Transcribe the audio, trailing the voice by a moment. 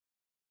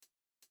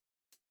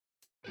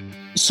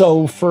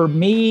So for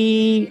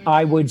me,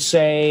 I would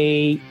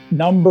say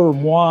number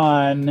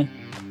one,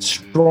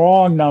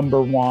 strong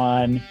number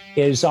one,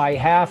 is I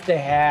have to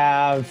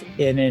have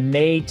an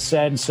innate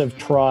sense of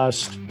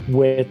trust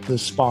with the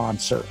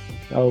sponsor.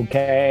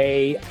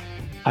 Okay.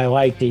 I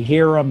like to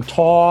hear them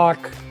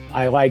talk.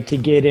 I like to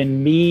get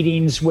in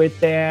meetings with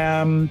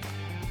them,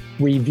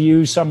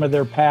 review some of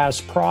their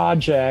past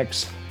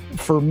projects.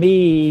 For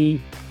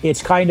me,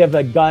 it's kind of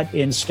a gut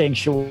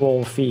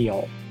instinctual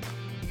feel.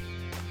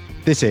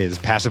 This is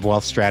Passive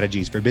Wealth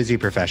Strategies for Busy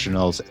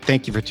Professionals.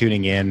 Thank you for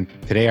tuning in.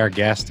 Today, our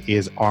guest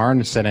is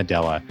Arn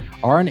Senadella.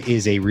 Arn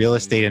is a real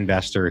estate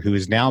investor who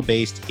is now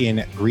based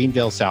in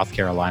Greenville, South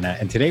Carolina.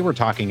 And today we're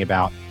talking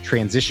about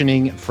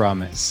transitioning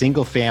from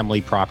single-family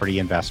property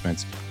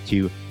investments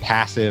to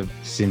passive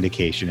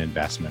syndication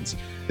investments.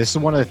 This is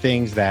one of the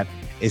things that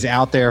is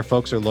out there,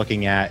 folks are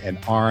looking at, and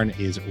Arn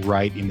is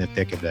right in the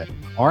thick of it.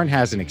 Arn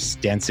has an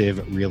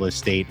extensive real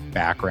estate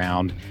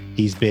background.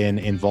 He's been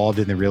involved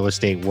in the real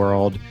estate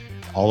world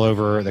all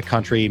over the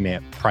country,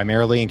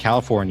 primarily in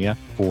California,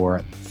 for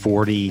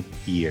 40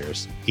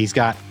 years. He's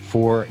got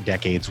 4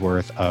 decades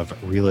worth of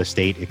real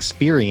estate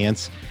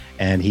experience,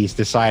 and he's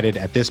decided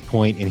at this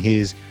point in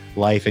his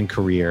life and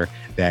career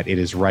that it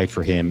is right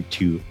for him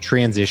to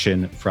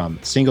transition from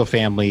single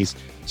families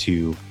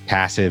to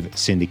passive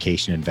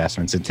syndication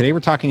investments. And today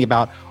we're talking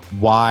about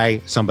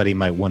why somebody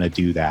might want to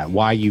do that,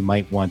 why you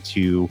might want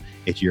to,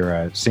 if you're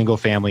a single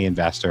family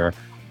investor,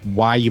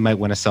 why you might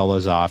want to sell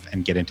those off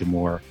and get into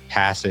more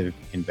passive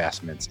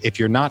investments. If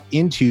you're not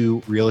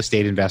into real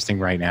estate investing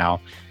right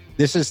now,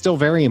 this is still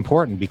very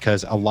important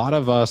because a lot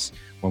of us,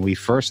 when we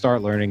first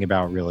start learning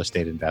about real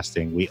estate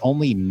investing, we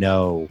only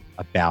know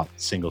about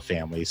single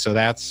families. So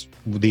that's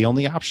the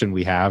only option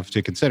we have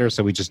to consider.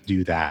 So we just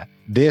do that.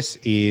 This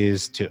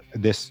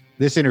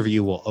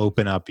interview will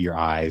open up your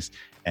eyes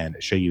and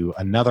show you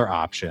another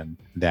option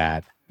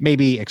that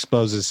maybe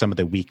exposes some of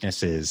the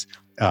weaknesses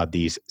of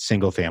these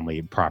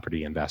single-family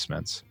property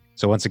investments.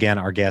 So once again,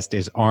 our guest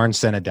is Arn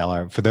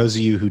Senadella. For those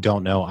of you who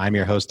don't know, I'm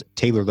your host,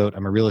 Taylor Loht.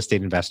 I'm a real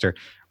estate investor,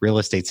 real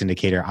estate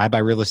syndicator. I buy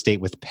real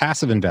estate with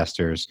passive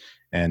investors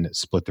and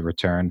split the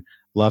return.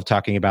 Love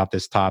talking about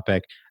this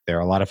topic. There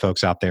are a lot of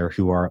folks out there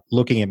who are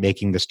looking at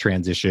making this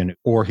transition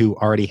or who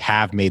already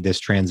have made this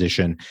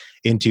transition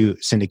into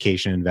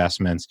syndication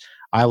investments.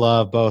 I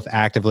love both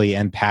actively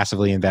and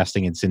passively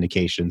investing in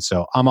syndication,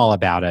 so I'm all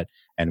about it.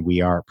 And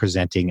we are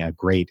presenting a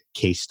great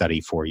case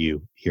study for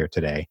you here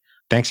today.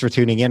 Thanks for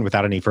tuning in.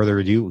 Without any further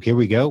ado, here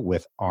we go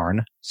with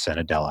Arn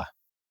Senadella.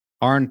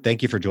 Arn,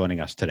 thank you for joining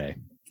us today.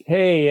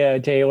 Hey,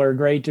 Taylor,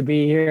 great to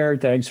be here.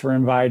 Thanks for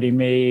inviting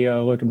me.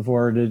 Looking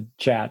forward to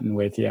chatting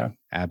with you.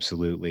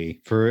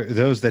 Absolutely. For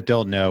those that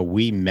don't know,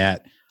 we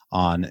met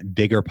on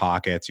Bigger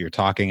Pockets. You're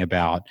talking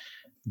about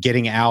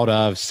getting out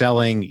of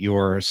selling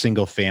your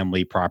single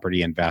family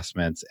property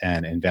investments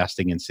and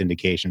investing in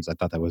syndications. I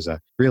thought that was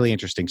a really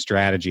interesting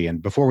strategy.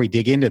 And before we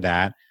dig into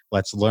that,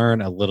 let's learn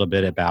a little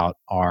bit about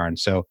Arn.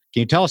 So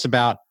can you tell us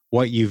about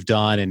what you've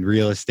done in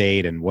real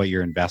estate and what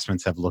your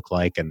investments have looked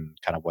like and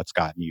kind of what's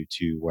gotten you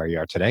to where you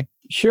are today?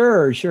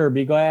 Sure.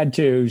 Be glad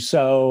to.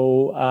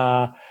 So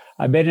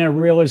I've been in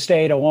real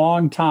estate a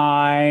long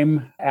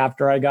time.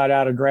 After I got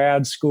out of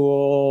grad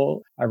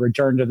school, I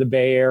returned to the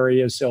Bay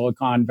Area,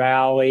 Silicon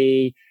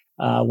Valley,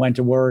 went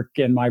to work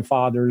in my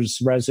father's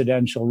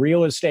residential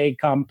real estate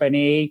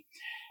company.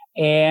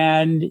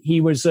 And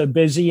he was a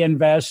busy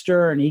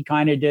investor and he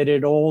kind of did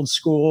it old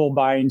school,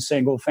 buying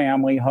single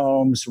family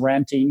homes,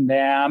 renting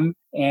them.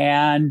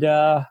 And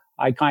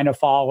I kind of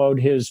followed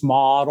his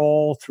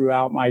model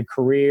throughout my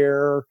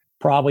career.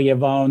 Probably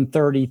have owned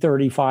 30,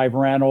 35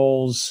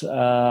 rentals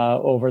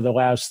over the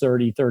last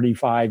 30,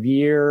 35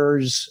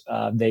 years.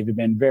 They've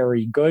been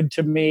very good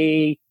to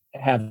me,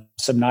 have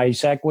some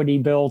nice equity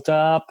built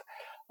up.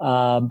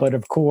 But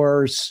of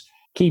course,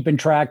 keeping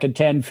track of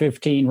 10,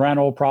 15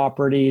 rental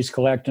properties,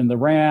 collecting the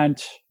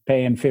rent,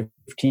 paying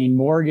 15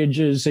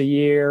 mortgages a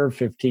year,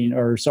 15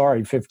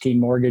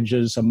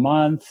 mortgages a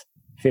month,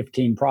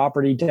 15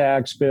 property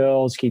tax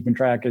bills, keeping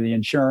track of the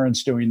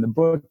insurance, doing the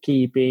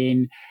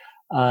bookkeeping.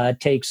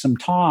 Takes some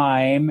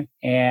time.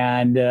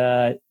 And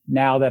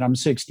now that I'm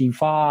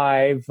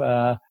 65,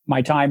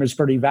 my time is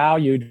pretty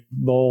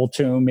valuable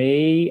to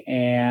me.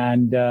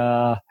 And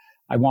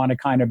I want to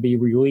kind of be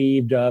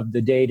relieved of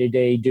the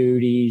day-to-day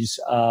duties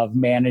of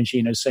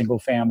managing a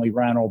single-family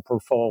rental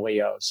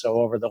portfolio. So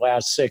over the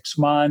last 6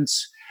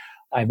 months,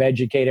 I've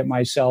educated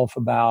myself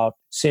about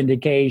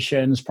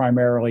syndications,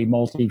 primarily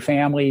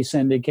multifamily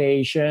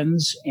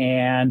syndications,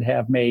 and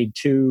have made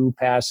 2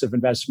 passive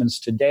investments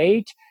to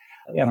date.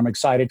 And I'm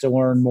excited to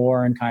learn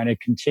more and kind of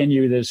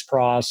continue this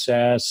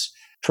process,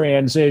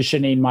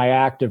 transitioning my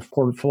active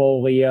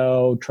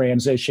portfolio,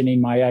 transitioning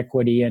my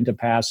equity into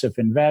passive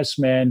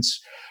investments,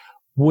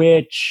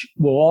 which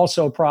will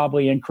also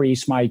probably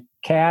increase my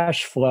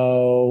cash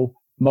flow.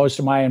 Most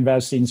of my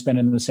investing has been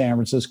in the San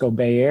Francisco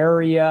Bay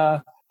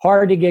Area.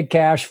 Hard to get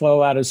cash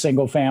flow out of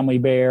single family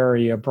Bay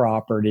Area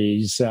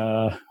properties.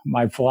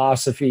 My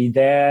philosophy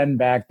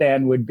back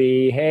then would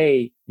be,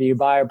 hey, Do you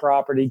buy a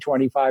property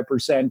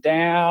 25%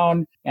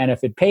 down? And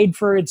if it paid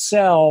for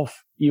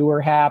itself, you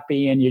were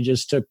happy and you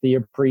just took the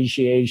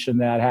appreciation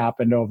that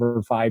happened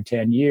over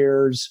 5-10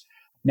 years.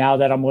 Now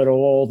that I'm a little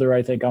older,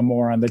 I think I'm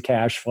more on the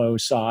cash flow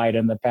side,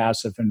 and the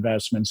passive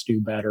investments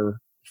do better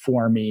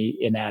for me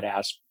in that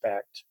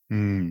aspect.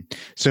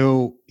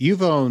 So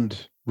you've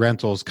owned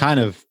rentals kind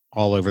of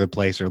all over the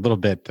place, or a little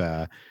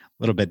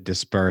bit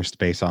dispersed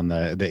based on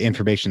the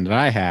information that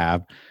I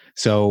have.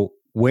 So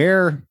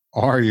where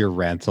are your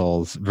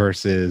rentals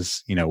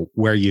versus,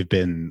 where you've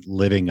been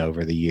living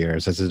over the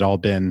years? Has it all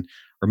been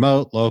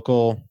remote,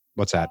 local?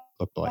 What's that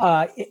look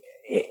like?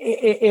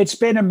 It's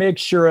been a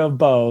mixture of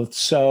both.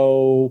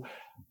 So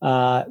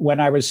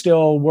when I was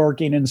still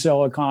working in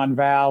Silicon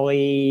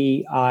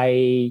Valley,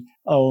 I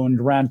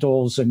owned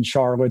rentals in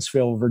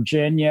Charlottesville,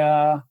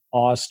 Virginia,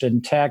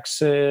 Austin,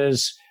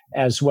 Texas,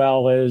 as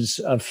well as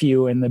a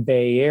few in the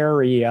Bay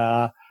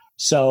Area.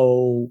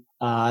 So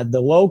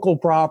the local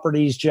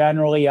properties,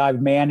 generally,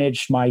 I've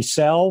managed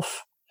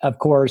myself. Of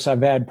course,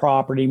 I've had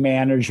property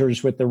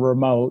managers with the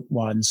remote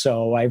ones.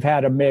 So I've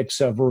had a mix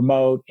of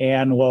remote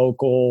and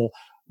local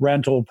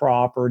rental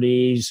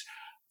properties.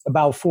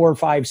 About 4,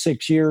 5,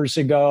 6 years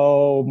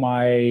ago,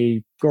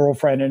 my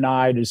girlfriend and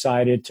I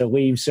decided to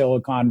leave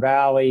Silicon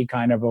Valley,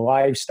 kind of a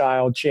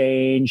lifestyle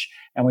change,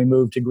 and we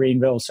moved to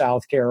Greenville,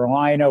 South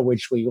Carolina,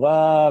 which we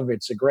love.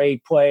 It's a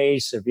great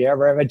place. If you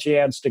ever have a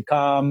chance to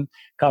come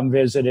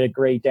visit it.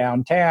 Great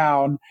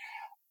downtown.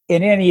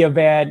 In any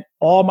event,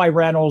 all my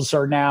rentals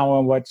are now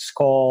in what's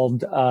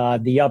called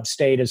the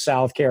upstate of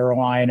South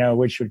Carolina,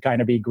 which would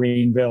kind of be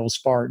Greenville,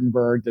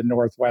 Spartanburg, the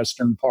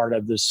northwestern part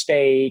of the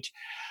state.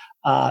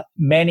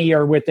 Many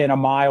are within a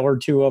mile or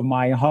two of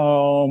my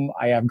home.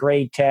 I have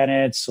great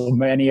tenants. So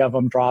many of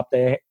them drop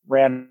the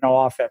rent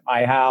off at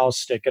my house,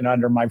 sticking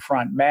under my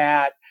front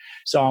mat.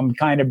 So I'm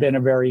kind of been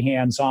a very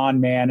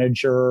hands-on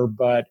manager,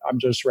 but I'm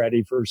just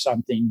ready for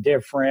something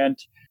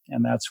different.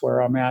 And that's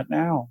where I'm at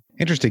now.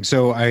 Interesting.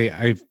 So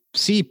I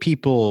see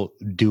people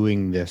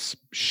doing this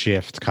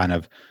shift kind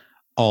of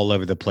all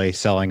over the place,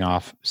 selling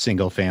off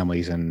single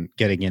families and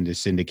getting into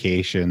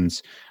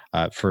syndications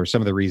for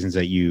some of the reasons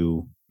that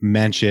you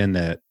mentioned,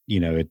 that,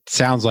 it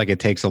sounds like it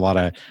takes a lot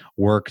of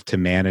work to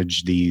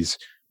manage these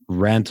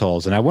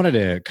rentals. And I wanted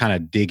to kind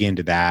of dig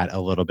into that a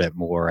little bit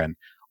more and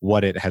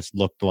what it has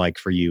looked like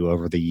for you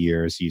over the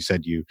years. You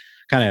said you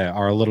kind of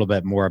are a little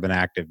bit more of an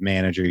active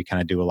manager. You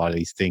kind of do a lot of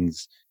these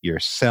things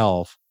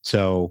yourself.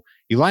 So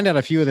you lined out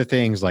a few of the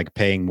things like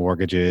paying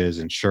mortgages,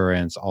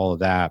 insurance, all of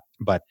that.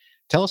 But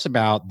tell us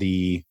about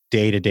the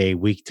day-to-day,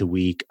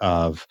 week-to-week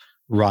of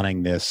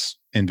running this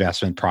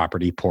investment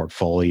property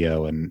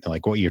portfolio, and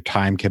like what your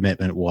time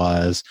commitment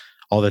was,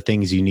 all the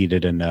things you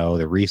needed to know,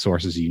 the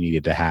resources you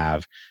needed to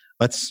have.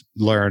 Let's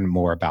learn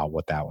more about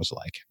what that was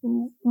like.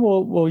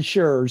 Well,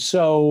 sure.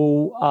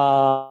 So,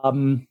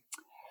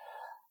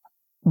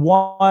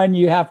 one,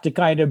 you have to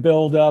kind of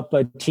build up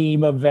a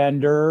team of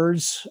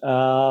vendors.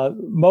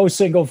 Most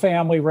single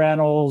family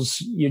rentals,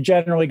 you're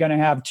generally going to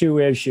have two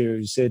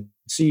issues.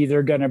 It's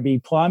either going to be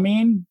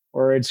plumbing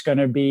or it's going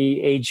to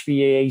be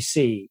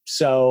HVAC.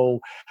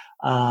 So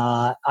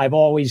I've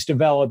always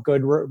developed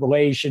good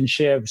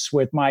relationships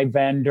with my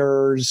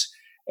vendors,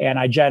 and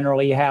I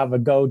generally have a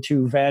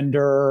go-to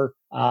vendor,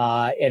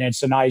 and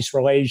it's a nice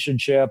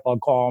relationship. I'll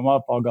call them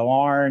up. I'll go,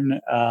 Arn,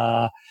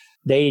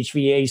 the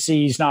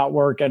HVAC is not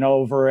working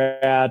over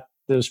at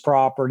this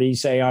property,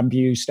 say on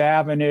Buste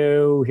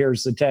Avenue.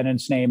 Here's the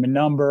tenant's name and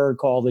number.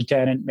 Call the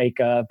tenant, make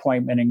an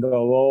appointment and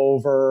go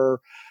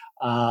over.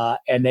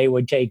 And they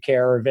would take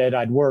care of it.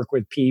 I'd work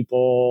with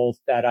people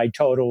that I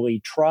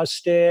totally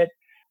trusted.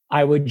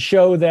 I would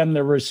show them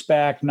the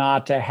respect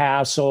not to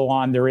hassle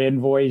on their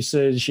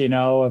invoices.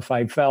 If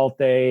I felt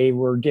they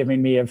were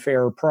giving me a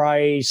fair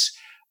price,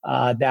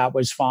 that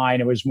was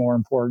fine. It was more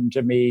important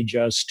to me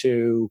just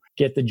to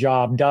get the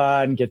job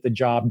done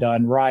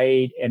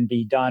right, and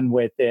be done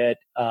with it,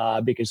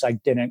 because I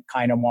didn't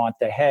kind of want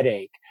the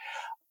headache.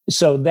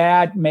 So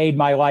that made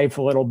my life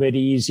a little bit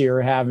easier,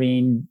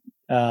 having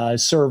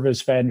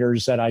service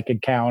vendors that I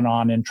could count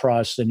on and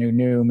trust, and who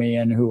knew me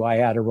and who I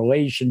had a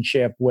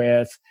relationship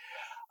with.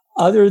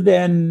 Other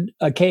than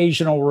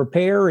occasional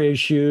repair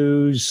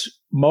issues,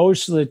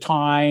 most of the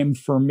time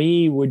for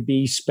me would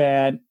be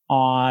spent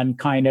on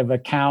kind of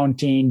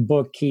accounting,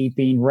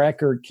 bookkeeping,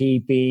 record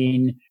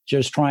keeping,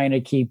 just trying to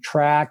keep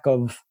track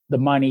of the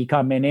money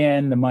coming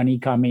in, the money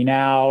coming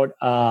out.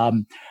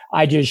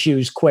 I just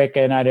used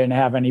Quicken. I didn't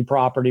have any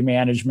property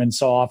management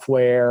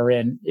software,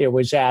 and it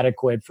was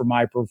adequate for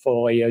my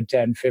portfolio,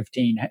 10,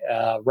 15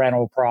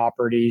 rental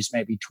properties,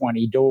 maybe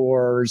 20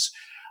 doors.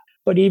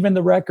 But even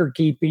the record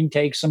keeping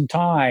takes some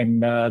time.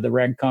 The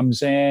rent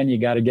comes in, you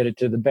got to get it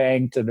to the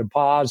bank to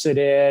deposit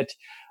it.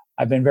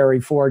 I've been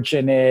very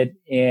fortunate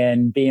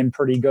in being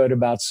pretty good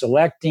about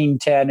selecting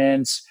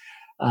tenants.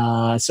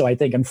 So I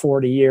think in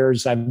 40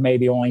 years, I've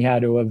maybe only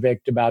had to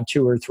evict about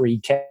 2 or 3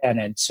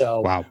 tenants.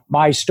 So Wow.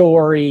 My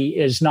story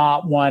is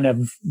not one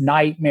of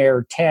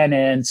nightmare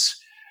tenants.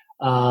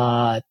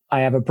 I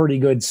have a pretty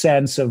good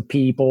sense of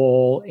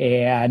people,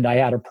 and I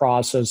had a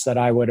process that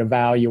I would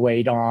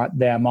evaluate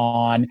them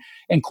on,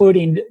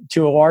 including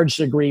to a large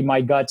degree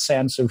my gut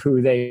sense of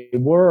who they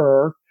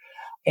were.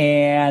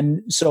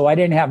 And so I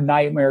didn't have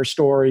nightmare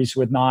stories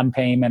with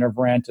non-payment of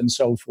rent and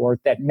so forth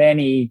that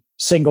many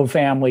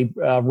single-family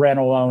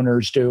rental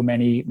owners do.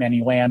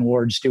 Many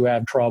landlords do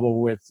have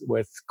trouble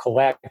with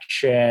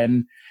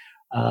collection.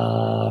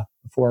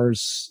 Of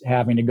course,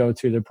 having to go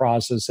through the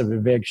process of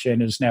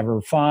eviction is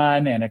never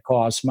fun, and it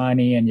costs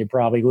money, and you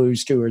probably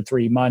lose 2 or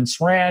 3 months'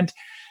 rent,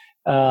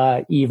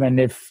 even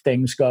if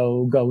things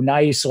go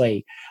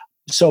nicely.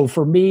 So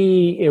for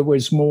me, it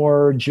was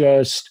more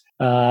just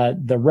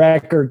the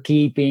record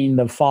keeping,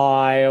 the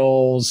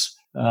files,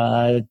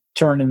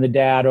 turning the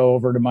data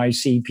over to my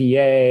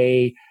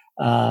CPA,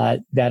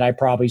 that I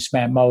probably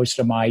spent most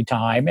of my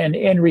time. And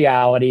in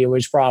reality, it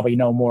was probably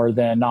no more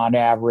than on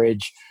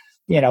average,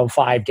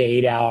 5 to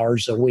 8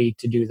 hours a week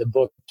to do the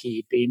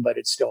bookkeeping, but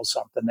it's still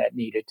something that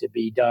needed to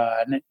be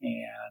done.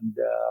 And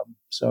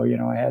so,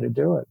 I had to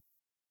do it.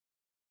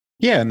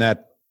 Yeah. And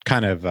that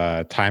kind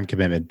of time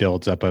commitment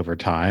builds up over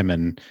time,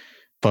 and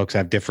folks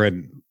have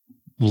different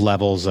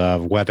levels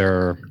of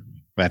whether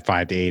that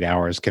 5 to 8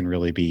 hours can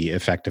really be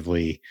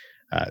effectively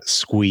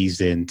squeezed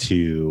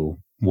into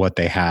what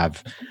they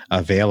have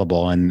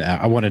available. And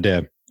I wanted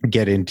to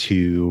get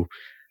into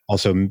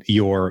also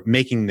your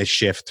making the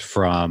shift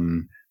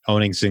from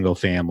owning single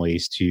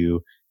families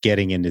to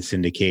getting into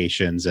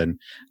syndications, and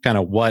kind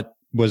of what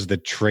was the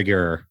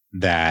trigger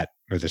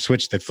or the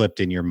switch that flipped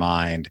in your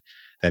mind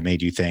that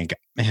made you think,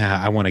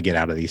 I want to get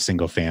out of these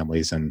single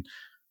families and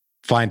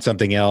find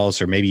something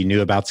else, or maybe you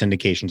knew about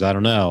syndications. I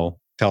don't know.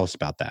 Tell us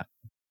about that.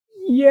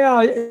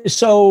 Yeah.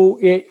 So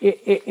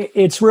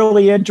it's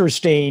really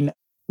interesting.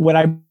 When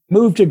I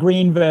moved to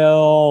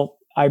Greenville,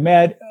 I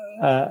met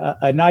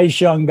a nice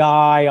young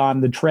guy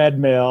on the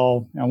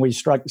treadmill, and we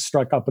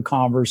struck up a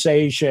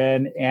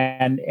conversation,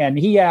 and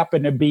he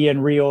happened to be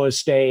in real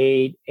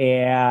estate,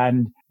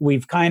 and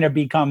we've kind of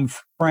become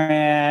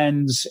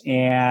friends,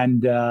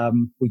 and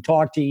we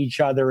talk to each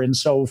other and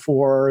so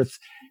forth.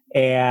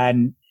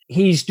 And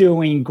he's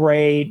doing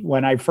great.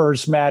 When I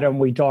first met him,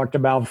 we talked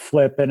about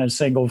flipping a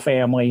single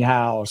family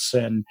house,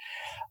 and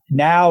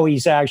now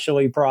he's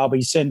actually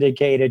probably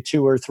syndicated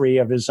 2 or 3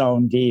 of his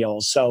own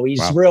deals. So he's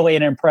really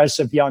an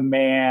impressive young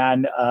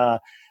man,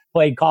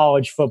 played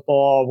college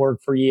football,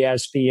 worked for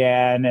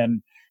ESPN.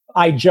 And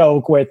I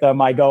joke with him.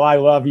 I go, I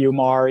love you,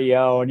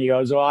 Mario. And he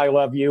goes, I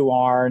love you,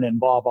 Arn, and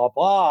blah, blah,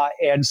 blah.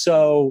 And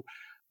so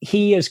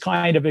he has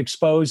kind of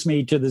exposed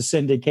me to the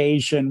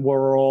syndication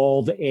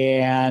world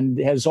and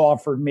has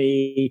offered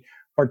me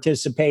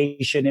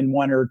participation in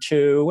 1 or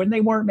 2, and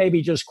they weren't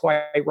maybe just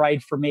quite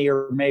right for me,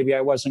 or maybe I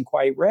wasn't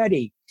quite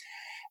ready.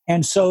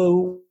 And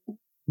so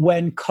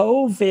when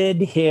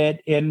COVID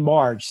hit in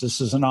March, this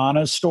is an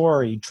honest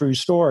story, true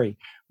story.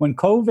 When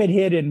COVID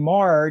hit in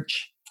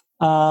March,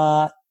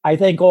 I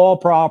think all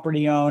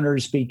property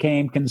owners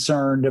became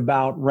concerned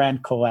about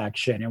rent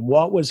collection and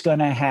what was going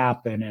to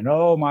happen. And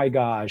oh my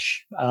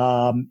gosh.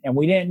 And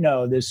we didn't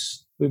know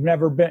this.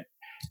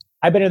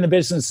 I've been in the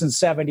business since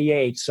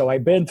 78. So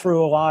I've been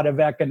through a lot of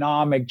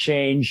economic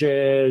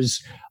changes,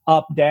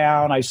 up,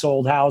 down. I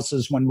sold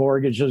houses when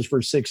mortgages were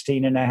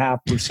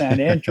 16.5%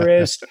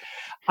 interest.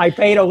 I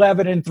paid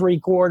 11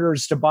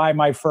 3/4 to buy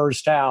my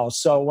first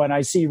house. So when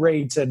I see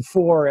rates at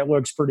 4, it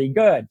looks pretty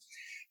good.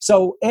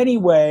 So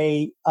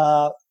anyway,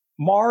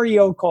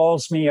 Mario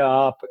calls me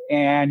up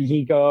and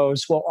he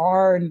goes, well,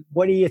 Arn,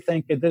 what do you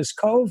think of this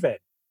COVID?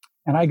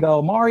 And I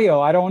go, Mario,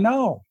 I don't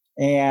know.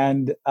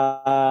 And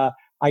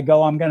I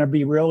go, I'm going to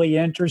be really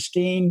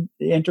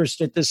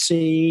interested to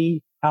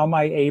see how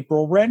my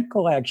April rent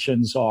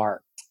collections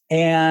are.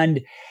 And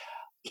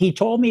he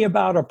told me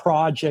about a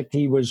project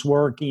he was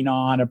working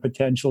on, a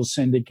potential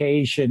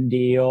syndication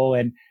deal.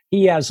 And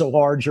he has a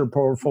larger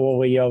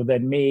portfolio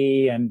than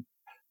me. And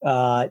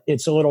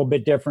it's a little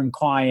bit different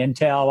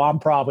clientele. I'm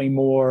probably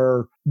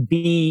more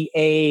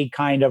BA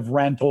kind of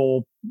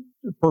rental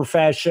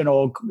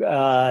professional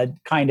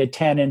kind of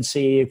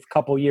tendency, a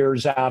couple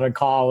years out of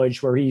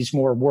college, where he's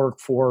more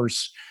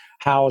workforce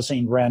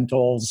housing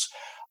rentals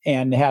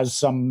and has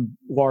some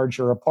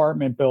larger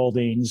apartment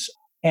buildings.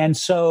 And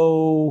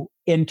so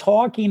in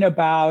talking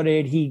about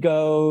it, he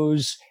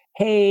goes,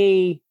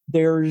 hey,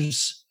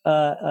 there's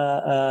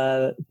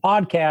a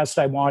podcast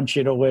I want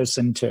you to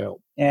listen to.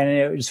 And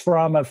it was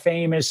from a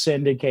famous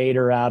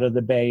syndicator out of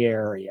the Bay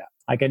Area.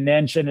 I can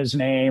mention his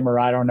name, or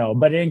I don't know.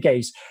 But in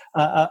case,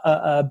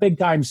 a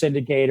big-time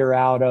syndicator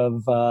out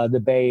of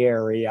the Bay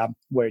Area,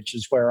 which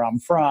is where I'm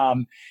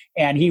from.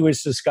 And he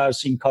was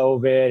discussing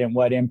COVID and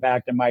what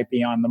impact it might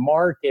be on the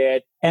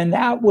market. And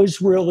that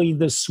was really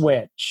the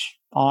switch,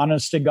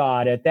 honest to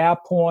God. At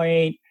that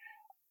point,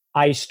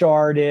 I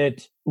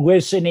started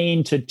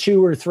listening to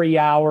 2 or 3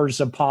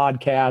 hours of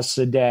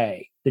podcasts a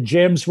day. The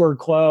gyms were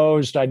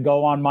closed. I'd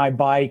go on my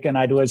bike and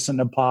I'd listen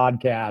to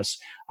podcasts.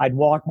 I'd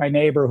walk my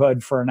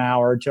neighborhood for an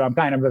hour or two. I'm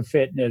kind of a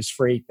fitness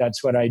freak.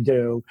 That's what I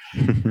do.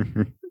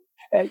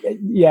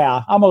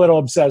 Yeah, I'm a little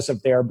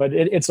obsessive there, but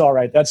it's all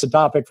right. That's a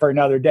topic for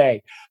another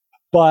day.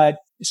 But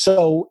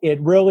so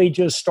it really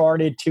just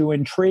started to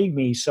intrigue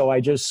me. So I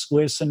just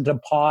listened to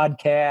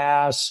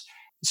podcasts,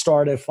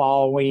 started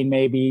following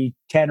maybe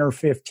 10 or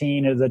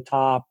 15 of the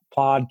top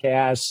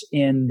podcasts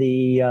in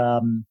the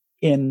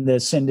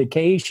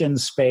syndication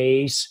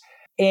space.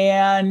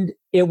 And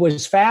it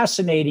was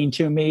fascinating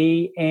to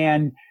me.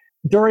 And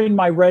during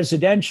my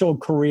residential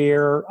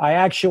career, I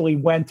actually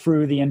went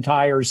through the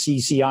entire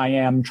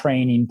CCIM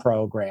training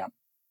program.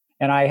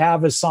 And I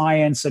have a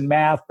science and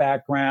math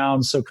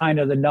background, so kind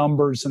of the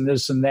numbers and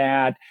this and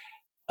that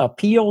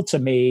appeal to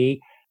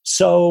me.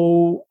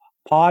 So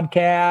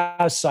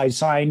podcasts, I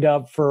signed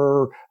up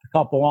for a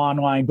couple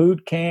online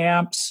boot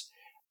camps,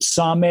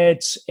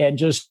 summits, and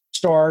just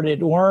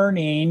started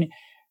learning.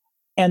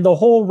 And the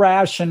whole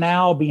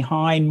rationale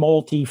behind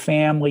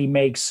multifamily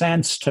makes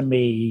sense to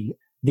me.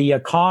 The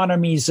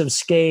economies of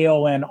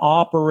scale and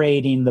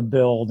operating the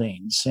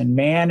buildings and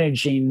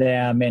managing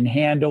them and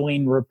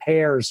handling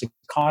repairs.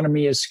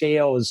 Economy of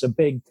scale is a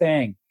big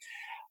thing.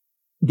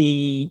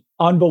 The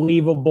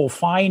unbelievable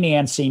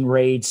financing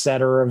rates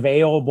that are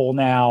available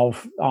now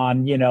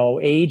on,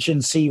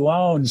 agency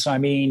loans. I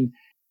mean,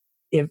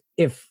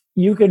 if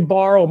you can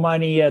borrow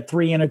money at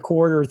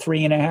 3.25%,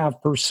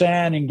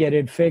 3.5% and get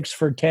it fixed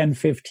for 10,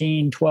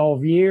 15,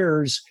 12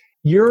 years,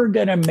 you're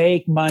going to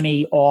make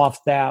money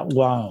off that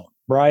loan.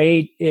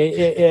 Right.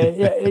 The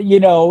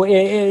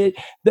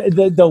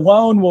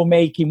loan will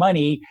make you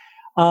money.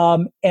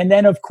 And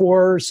then, of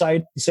course,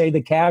 I'd say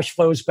the cash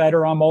flow is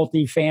better on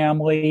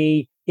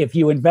multifamily. If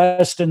you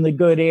invest in the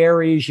good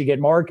areas, you get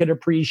market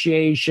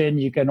appreciation.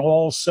 You can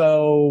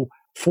also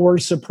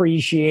force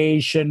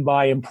appreciation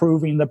by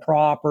improving the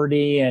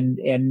property and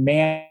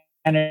managing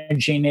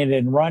it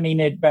and running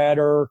it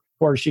better. Of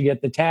course, you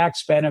get the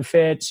tax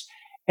benefits.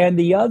 And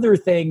the other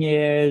thing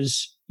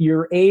is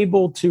you're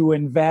able to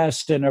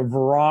invest in a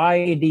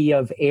variety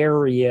of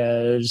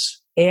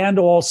areas and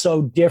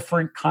also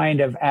different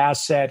kind of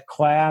asset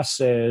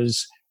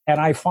classes. And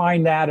I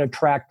find that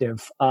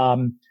attractive.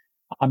 I'm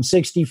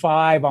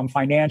 65. I'm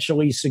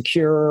financially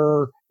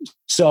secure.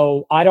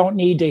 So I don't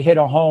need to hit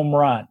a home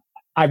run.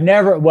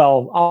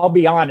 I'll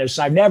be honest,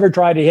 I've never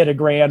tried to hit a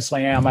grand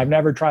slam. I've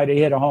never tried to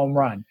hit a home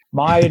run.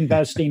 My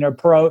investing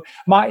approach,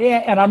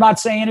 and I'm not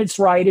saying it's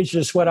right, it's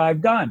just what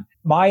I've done.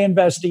 My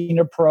investing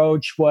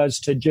approach was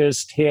to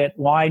just hit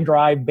line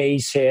drive,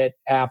 base hit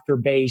after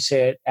base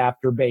hit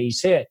after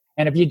base hit.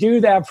 And if you do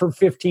that for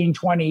 15,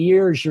 20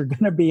 years, you're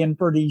going to be in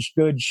pretty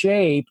good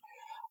shape.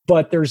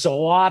 But there's a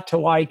lot to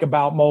like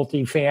about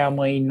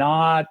multifamily,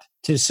 not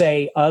to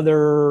say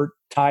other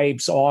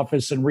types,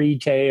 office and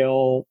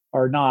retail,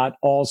 are not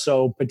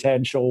also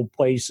potential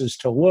places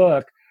to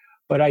look.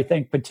 But I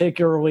think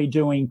particularly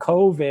during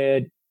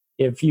COVID,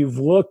 if you've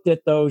looked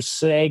at those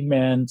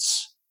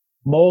segments,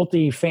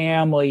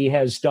 multifamily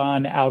has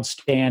done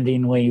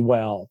outstandingly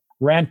well.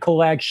 Rent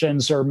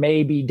collections are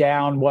maybe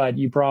down,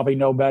 you probably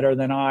know better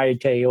than I,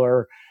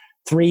 Taylor,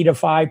 3 to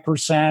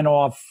 5%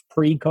 off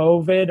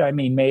pre-COVID. I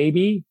mean,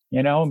 maybe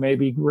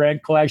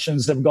rent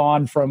collections have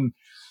gone from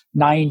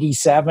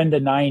 97 to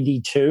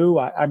 92.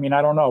 I mean,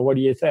 I don't know. What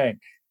do you think?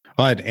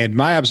 But in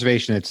my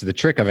observation, it's the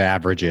trick of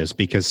averages,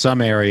 because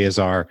some areas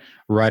are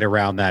right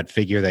around that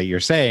figure that you're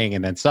saying,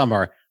 and then some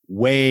are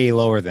way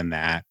lower than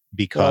that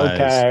because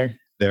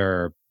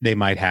they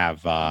might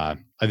have a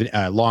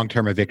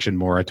long-term eviction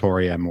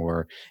moratorium,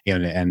 or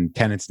and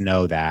tenants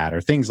know that, or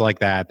things like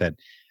that. That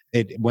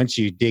once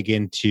you dig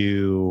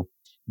into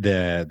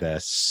the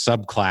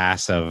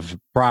subclass of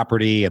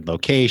property and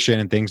location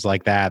and things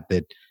like that,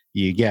 that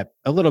you get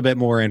a little bit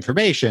more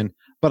information.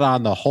 But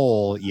on the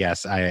whole,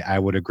 yes, I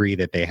would agree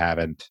that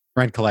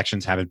rent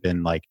collections haven't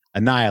been like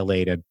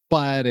annihilated,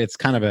 but it's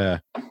kind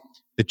of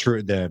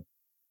the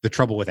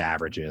trouble with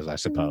averages, I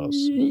suppose.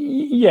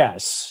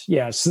 Yes.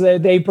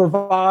 They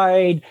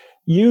provide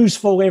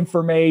useful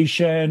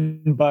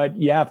information, but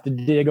you have to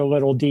dig a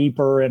little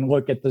deeper and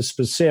look at the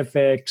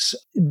specifics.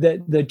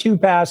 The two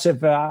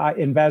passive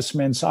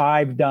investments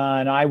I've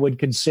done, I would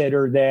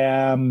consider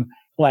them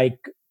like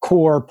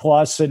core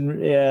plus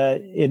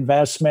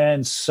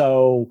investments.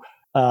 So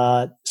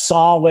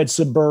solid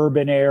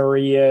suburban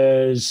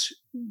areas,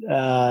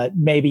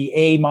 maybe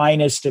A-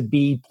 to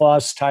B+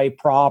 type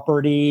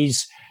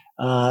properties,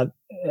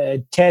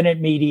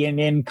 tenant median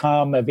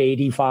income of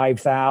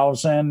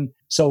 85,000.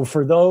 So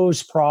for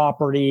those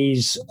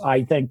properties,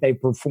 I think they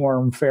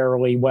perform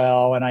fairly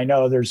well. And I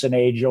know there's an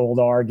age-old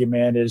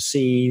argument: is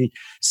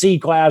C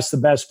class the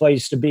best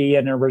place to be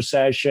in a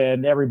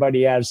recession?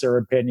 Everybody has their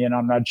opinion.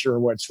 I'm not sure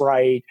what's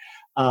right.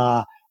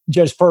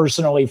 Just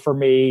personally for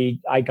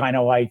me, I kind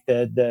of like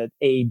the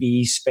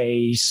AB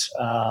space.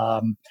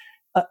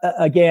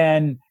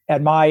 Again,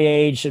 at my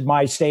age, at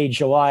my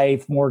stage of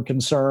life, more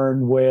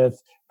concerned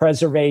with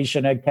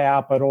preservation of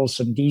capital,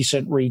 some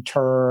decent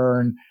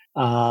return.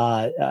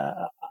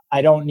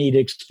 I don't need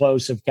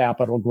explosive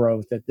capital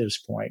growth at this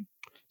point.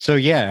 So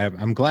yeah,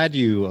 I'm glad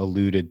you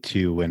alluded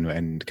to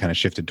and kind of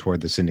shifted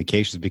toward the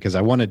syndications, because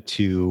I wanted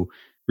to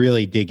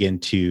really dig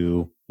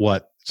into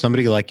what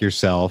somebody like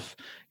yourself,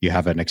 you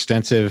have an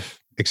extensive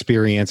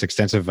experience,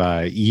 extensive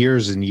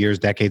years and years,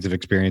 decades of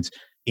experience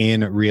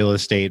in real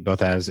estate,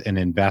 both as an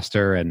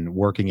investor and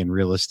working in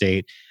real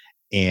estate.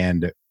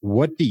 And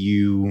what do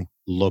you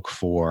look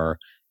for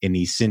in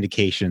these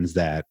syndications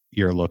that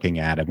you're looking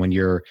at? And when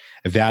you're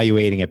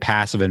evaluating a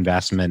passive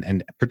investment,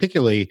 and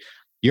particularly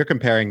you're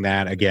comparing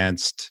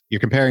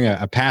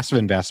a passive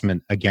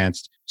investment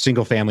against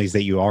single families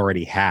that you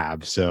already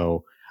have.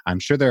 So I'm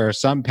sure there are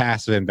some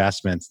passive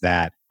investments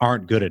that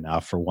aren't good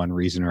enough for one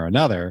reason or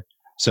another.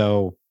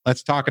 So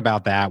let's talk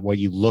about that, what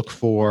you look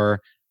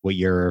for, what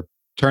you're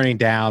turning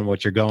down,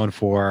 what you're going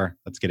for.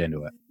 Let's get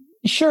into it.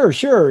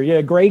 Sure.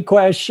 Yeah, great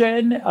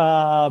question.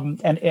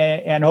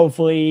 And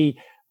hopefully,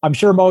 I'm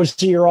sure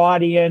most of your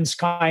audience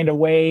kind of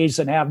weighs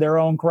and have their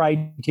own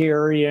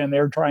criteria, and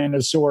they're trying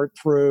to sort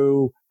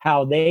through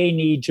how they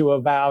need to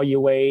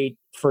evaluate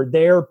for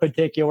their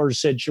particular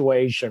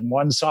situation.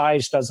 One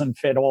size doesn't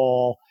fit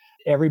all.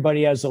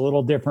 Everybody has a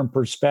little different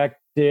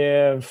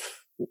perspective.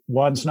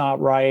 One's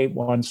not right,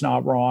 one's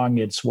not wrong.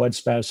 It's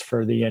what's best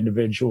for the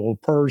individual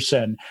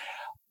person.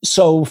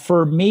 So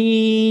for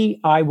me,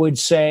 I would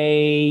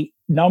say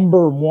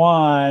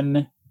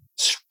strong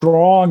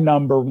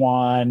number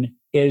one,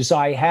 is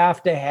I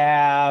have to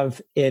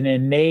have an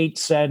innate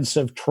sense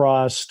of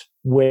trust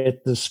with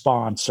the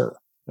sponsor.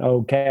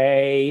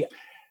 Okay.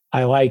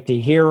 I like to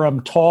hear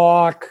them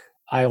talk.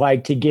 I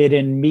like to get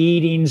in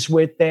meetings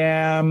with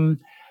them,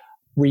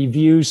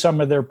 review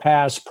some of their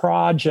past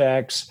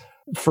projects.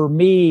 For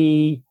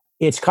me,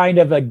 it's kind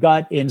of a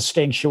gut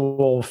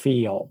instinctual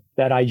feel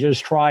that I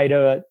just try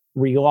to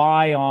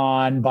rely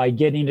on by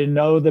getting to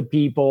know the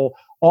people,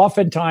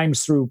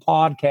 oftentimes through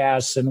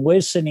podcasts and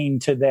listening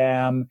to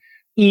them,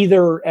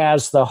 either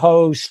as the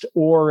host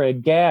or a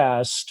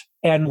guest,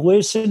 and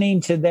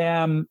listening to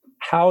them,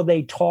 how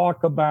they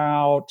talk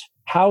about,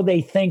 how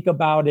they think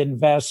about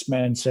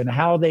investments and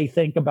how they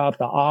think about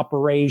the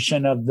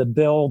operation of the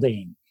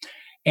building,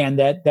 and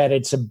that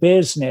it's a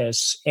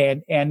business,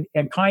 and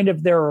kind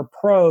of their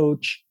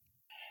approach.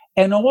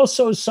 And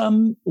also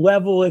some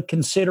level of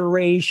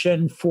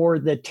consideration for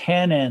the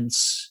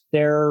tenants.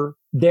 They're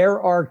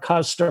our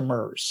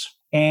customers.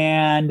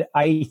 And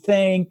I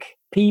think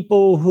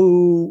people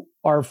who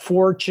are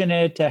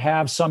fortunate to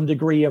have some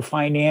degree of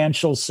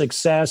financial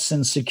success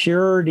and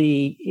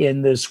security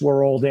in this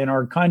world, in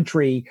our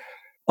country,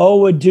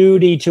 owe a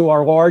duty to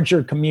our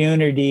larger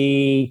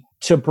community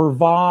to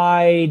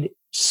provide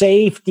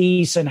safe,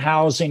 decent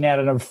housing at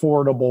an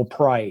affordable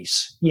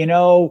price.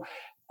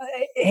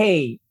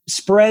 Hey,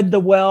 spread the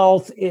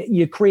wealth.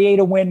 You create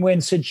a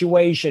win-win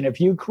situation.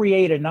 If you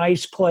create a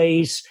nice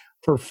place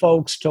for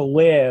folks to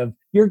live,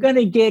 you're going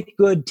to get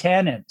good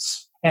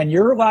tenants and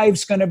your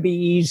life's going to be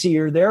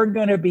easier. They're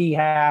going to be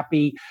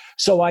happy.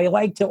 So I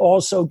like to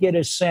also get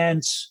a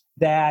sense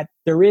that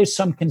there is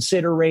some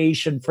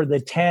consideration for the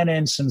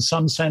tenants and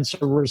some sense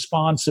of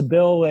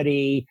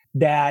responsibility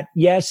that,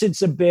 yes,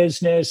 it's a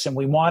business and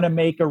we want to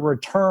make a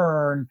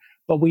return,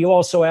 but we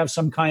also have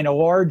some kind of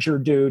larger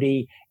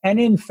duty. And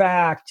in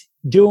fact,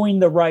 doing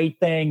the right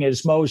thing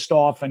is most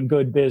often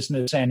good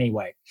business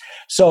anyway.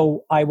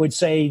 So I would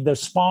say the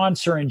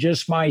sponsor, and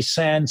just my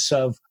sense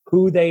of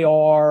who they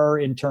are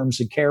in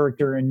terms of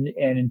character and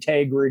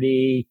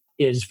integrity,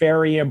 is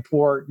very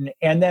important.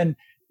 And then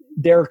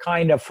their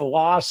kind of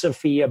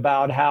philosophy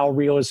about how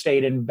real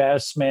estate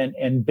investment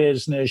and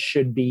business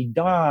should be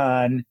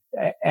done.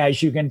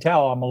 As you can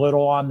tell, I'm a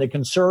little on the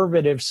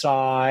conservative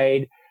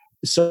side.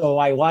 So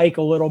I like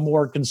a little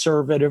more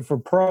conservative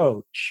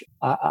approach.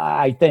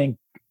 I think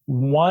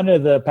one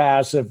of the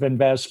passive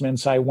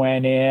investments I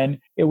went in,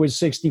 it was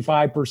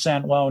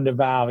 65% loan to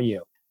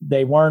value.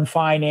 They weren't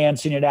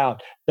financing it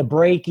out. The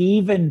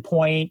break-even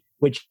point,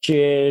 which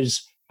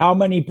is how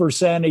many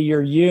percent of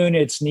your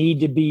units need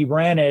to be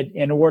rented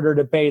in order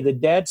to pay the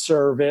debt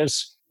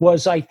service,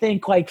 was, I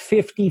think, like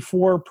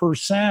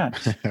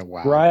 54%.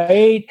 Wow.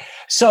 Right?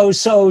 So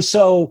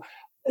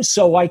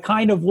I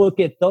kind of look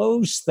at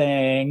those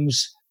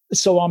things.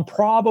 So I'm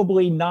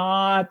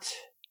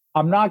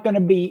not going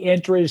to be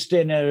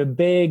interested in a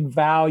big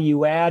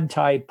value add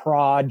type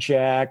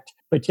project,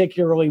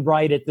 particularly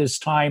right at this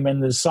time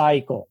in the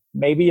cycle.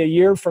 Maybe a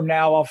year from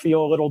now, I'll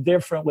feel a little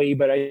differently,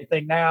 but I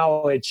think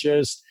now it's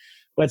just,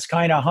 let's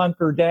kind of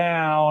hunker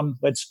down.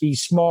 Let's be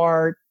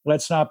smart.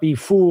 Let's not be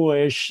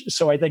foolish.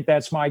 So I think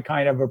that's my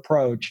kind of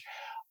approach.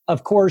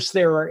 Of course,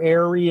 there are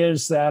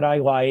areas that I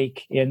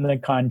like in the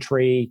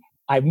country.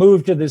 I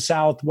moved to the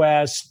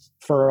Southwest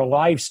for a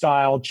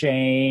lifestyle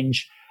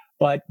change,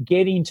 but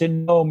getting to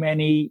know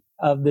many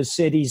of the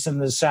cities in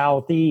the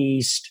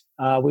Southeast,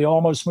 we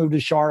almost moved to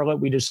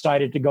Charlotte. We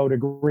decided to go to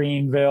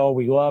Greenville.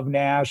 We love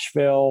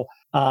Nashville.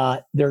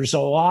 There's a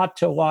lot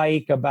to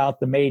like about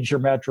the major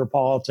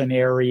metropolitan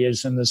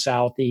areas in the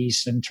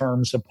Southeast in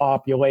terms of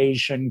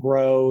population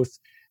growth,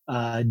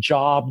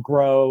 job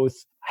growth,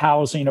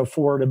 housing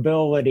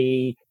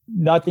affordability.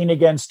 Nothing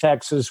against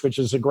Texas, which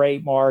is a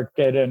great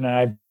market, and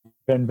I've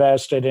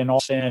invested in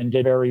Austin and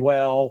did very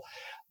well.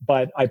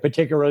 but I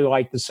particularly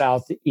like the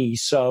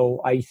Southeast.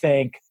 So I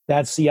think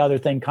that's the other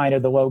thing, kind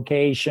of the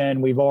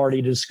location. We've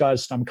already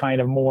discussed I'm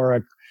kind of more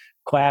a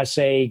Class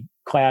A,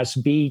 Class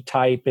B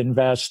type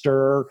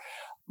investor.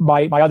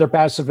 My other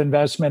passive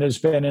investment has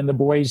been in the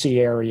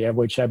Boise area,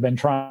 which I've been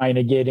trying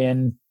to get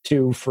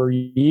into for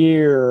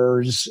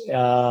years.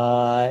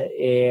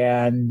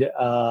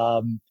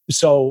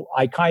 So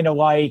I kind of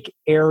like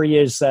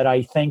areas that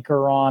I think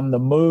are on the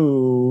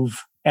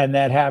move and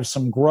that have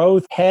some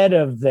growth ahead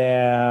of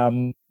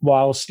them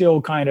while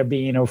still kind of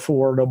being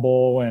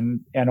affordable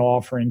and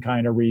offering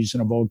kind of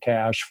reasonable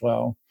cash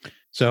flow.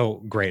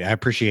 So great. I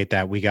appreciate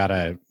that. We got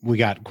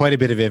quite a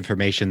bit of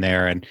information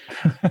there, and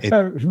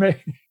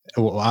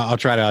I'll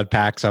try to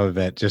unpack some of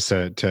it just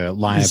to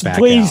line it back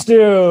Please out.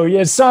 do.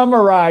 Yeah,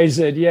 summarize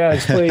it.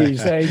 Yes,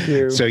 please. Thank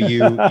you. So you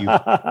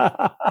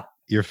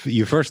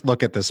first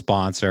look at the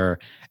sponsor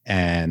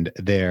and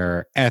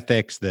their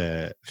ethics,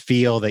 the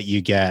feel that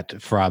you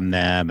get from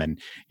them, and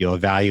you'll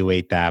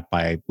evaluate that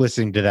by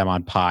listening to them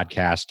on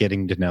podcasts,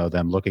 getting to know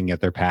them, looking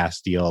at their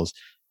past deals,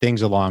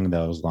 things along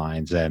those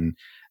lines. And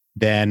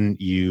then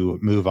you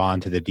move on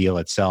to the deal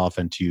itself,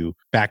 and to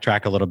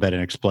backtrack a little bit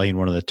and explain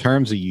one of the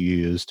terms that you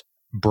used,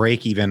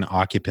 break-even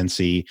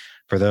occupancy.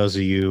 For those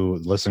of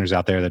you listeners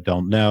out there that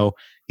don't know,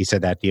 he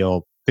said that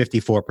deal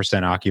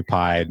 54%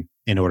 occupied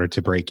in order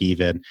to break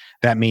even.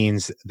 That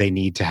means they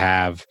need to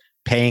have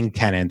paying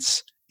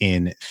tenants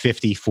in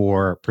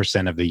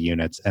 54% of the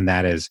units, and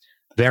that is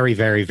very,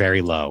 very,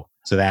 very low.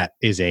 So that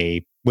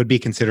would be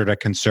considered a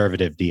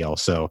conservative deal.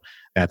 So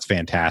that's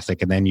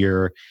fantastic. And then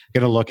you're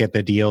going to look at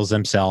the deals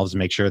themselves,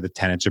 make sure the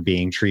tenants are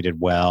being treated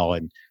well,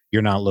 and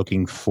you're not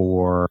looking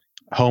for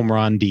home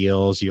run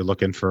deals. You're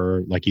looking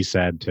for, like you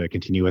said, to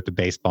continue with the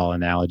baseball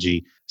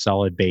analogy,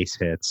 solid base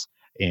hits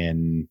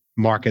in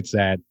markets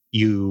that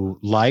you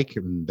like.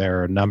 There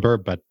are a number,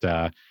 but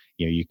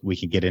we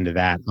can get into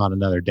that on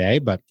another day.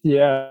 But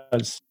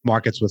yes,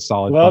 markets with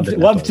solid love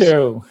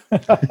fundamentals.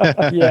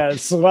 to.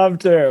 Yes, love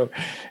to.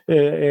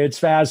 It's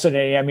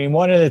fascinating. I mean,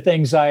 one of the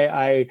things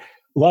I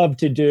love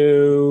to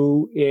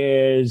do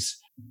is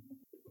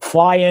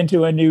fly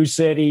into a new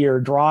city or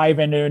drive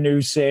into a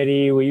new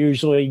city. We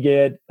usually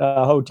get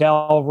a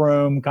hotel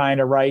room kind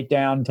of right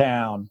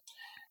downtown.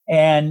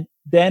 And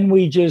then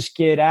we just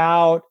get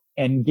out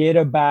and get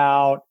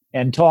about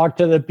and talk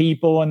to the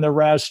people in the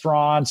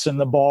restaurants and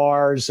the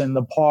bars and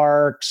the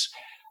parks,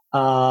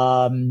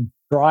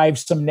 drive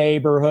some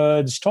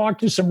neighborhoods, talk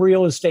to some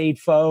real estate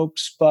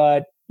folks.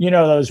 But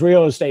those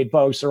real estate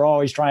folks are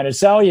always trying to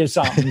sell you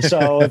something.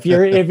 So if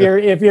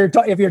you're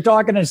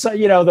talking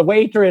to the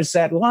waitress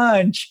at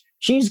lunch,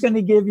 she's going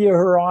to give you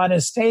her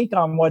honest take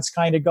on what's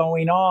kind of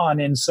going on.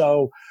 And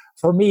so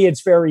for me,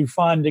 it's very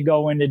fun to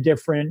go into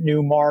different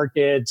new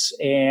markets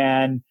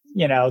and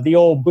the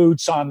old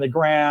boots on the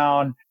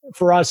ground.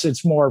 For us,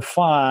 it's more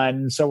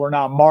fun. So we're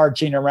not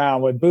marching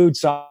around with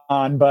boots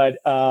on, but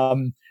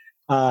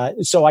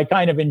so I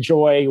kind of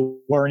enjoy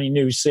learning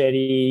new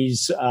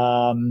cities.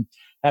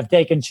 I've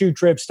taken 2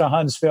 trips to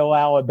Huntsville,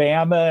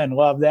 Alabama, and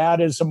love that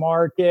as a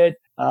market.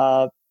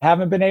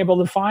 Haven't been able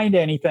to find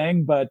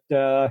anything, but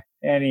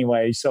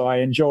anyway, so I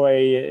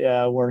enjoy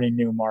learning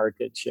new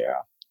markets. Yeah.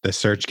 The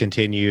search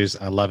continues.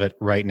 I love it.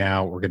 Right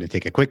now, we're going to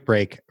take a quick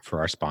break for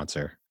our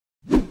sponsor.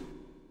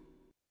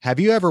 Have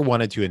you ever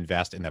wanted to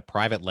invest in the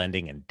private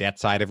lending and debt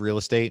side of real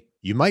estate?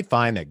 You might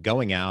find that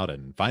going out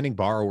and finding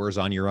borrowers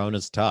on your own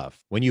is tough.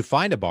 When you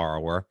find a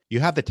borrower,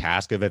 you have the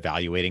task of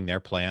evaluating their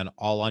plan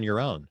all on your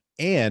own.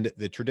 And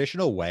the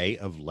traditional way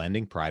of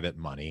lending private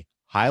money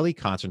highly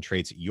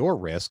concentrates your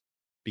risk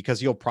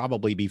because you'll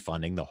probably be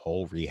funding the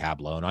whole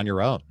rehab loan on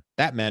your own.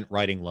 That meant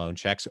writing loan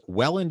checks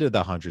well into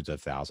the hundreds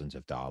of thousands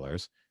of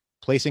dollars,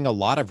 placing a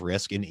lot of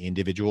risk in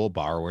individual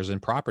borrowers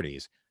and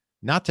properties.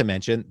 Not to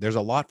mention, there's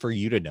a lot for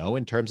you to know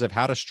in terms of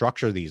how to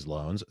structure these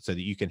loans so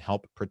that you can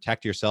help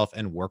protect yourself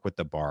and work with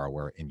the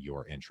borrower in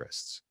your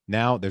interests.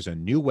 Now, there's a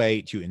new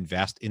way to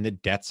invest in the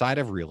debt side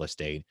of real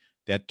estate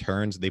that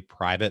turns the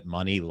private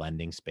money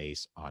lending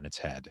space on its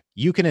head.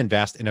 You can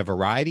invest in a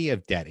variety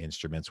of debt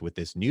instruments with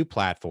this new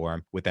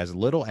platform with as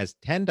little as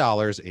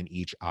 $10 in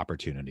each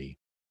opportunity.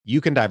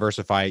 You can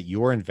diversify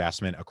your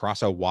investment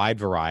across a wide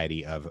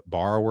variety of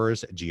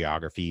borrowers,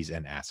 geographies,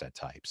 and asset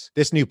types.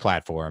 This new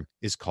platform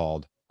is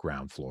called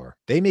Ground Floor.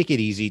 They make it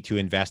easy to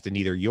invest in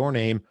either your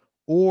name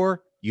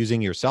or using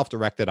your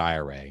self-directed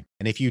IRA.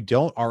 And if you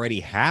don't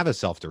already have a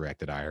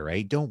self-directed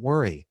IRA, don't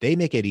worry. They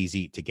make it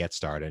easy to get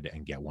started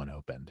and get one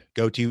opened.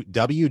 Go to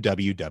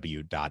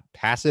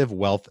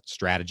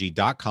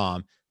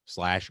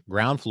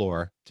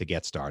www.passivewealthstrategy.com/groundfloor to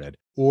get started,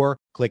 or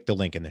click the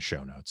link in the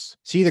show notes.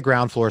 See the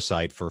Ground Floor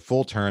site for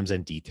full terms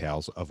and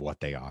details of what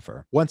they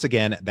offer. Once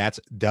again, that's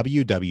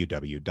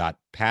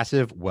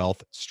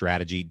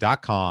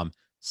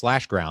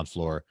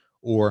www.passivewealthstrategy.com/groundfloor,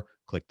 or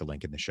click the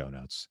link in the show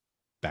notes.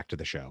 Back to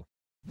the show.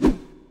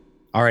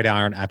 All right,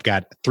 Aaron, I've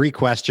got 3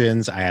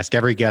 questions I ask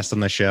every guest on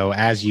the show,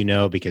 as you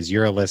know, because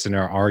you're a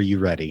listener. Are you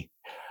ready?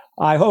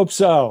 I hope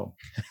so.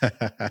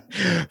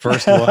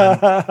 First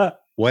one,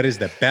 what is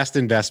the best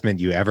investment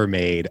you ever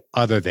made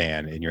other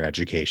than in your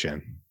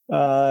education?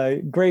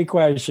 Great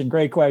question.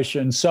 Great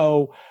question.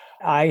 So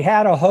I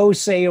had a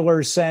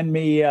wholesaler send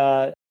me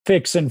a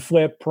fix and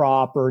flip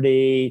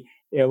property.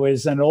 It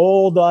was an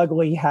old,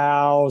 ugly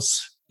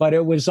house, but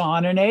it was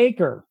on an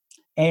acre.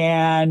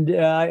 And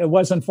it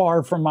wasn't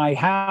far from my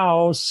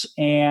house.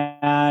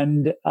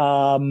 And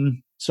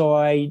so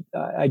I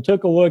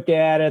took a look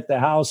at it. The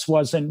house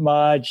wasn't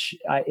much.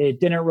 It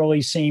didn't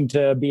really seem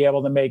to be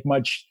able to make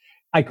much.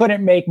 I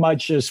couldn't make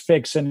much just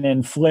fixing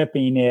and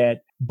flipping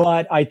it,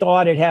 but I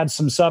thought it had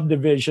some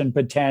subdivision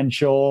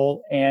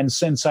potential. And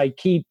since I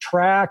keep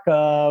track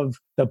of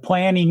the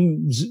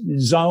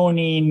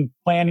zoning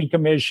planning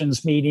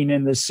commissions meeting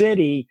in the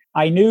city,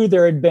 I knew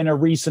there had been a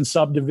recent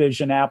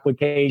subdivision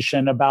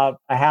application about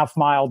a half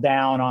mile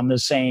down on the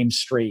same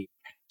street.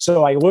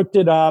 So I looked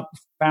it up,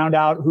 found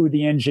out who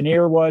the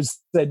engineer was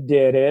that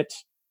did it,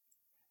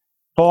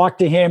 talked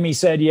to him. He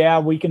said, yeah,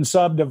 we can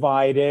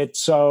subdivide it.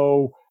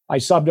 So I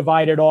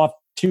subdivided off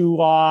 2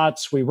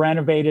 lots. We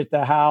renovated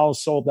the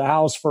house, sold the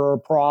house for a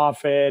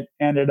profit,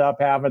 ended up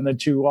having the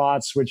 2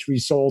 lots, which we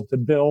sold to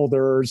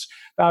builders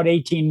about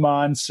 18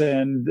 months.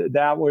 And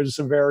that was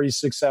a very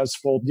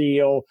successful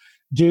deal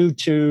due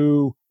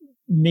to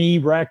me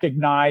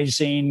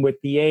recognizing with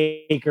the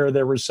acre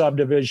there were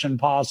subdivision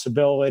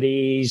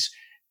possibilities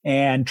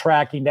and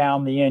tracking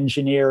down the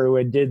engineer who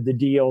had did the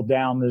deal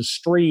down the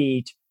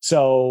street.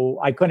 So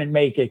I couldn't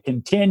make it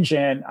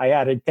contingent. I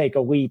had to take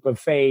a leap of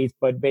faith,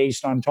 but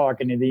based on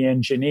talking to the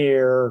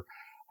engineer,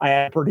 I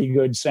had pretty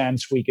good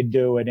sense we could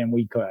do it, and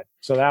we could.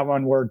 So that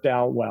one worked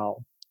out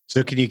well.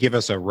 So can you give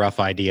us a rough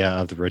idea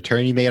of the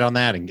return you made on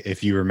that? And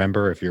if you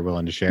remember, if you're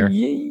willing to share?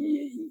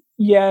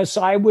 Yes,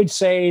 I would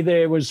say that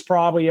it was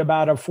probably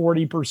about a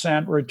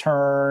 40%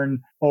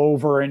 return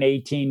over an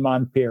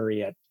 18-month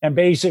period. And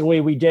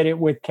basically, we did it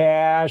with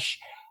cash.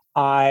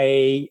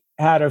 I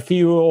had a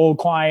few old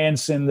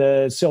clients in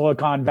the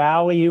Silicon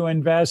Valley who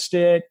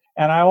invested.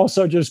 And I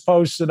also just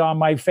posted on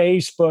my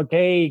Facebook,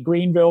 hey,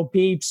 Greenville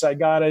peeps, I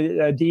got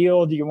a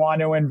deal. Do you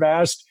want to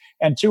invest?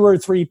 And 2 or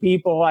 3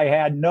 people I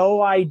had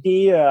no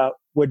idea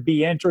would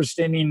be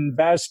interested in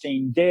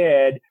investing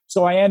did.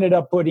 So I ended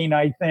up putting,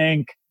 I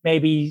think,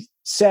 maybe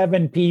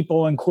 7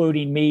 people,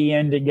 including me,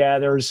 in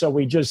together. So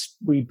we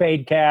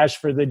paid cash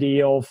for the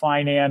deal,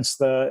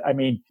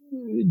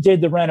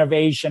 did the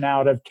renovation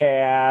out of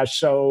cash.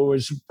 So it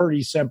was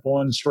pretty simple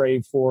and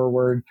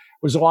straightforward.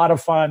 It was a lot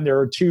of fun. There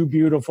are 2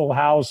 beautiful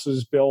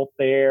houses built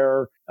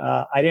there.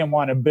 I didn't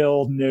want to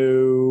build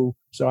new,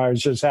 so I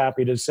was just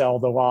happy to sell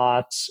the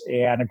lots.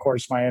 And of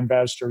course, my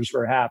investors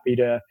were happy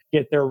to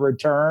get their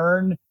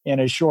return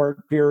in a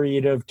short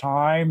period of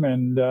time.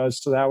 And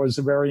so that was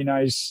a very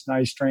nice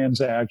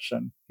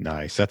transaction.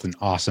 Nice. That's an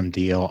awesome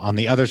deal. On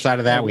the other side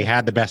of that, we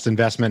had the best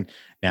investment.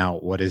 Now,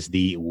 what is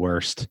the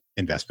worst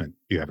investment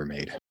you ever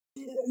made?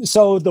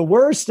 So the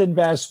worst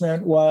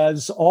investment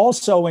was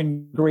also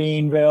in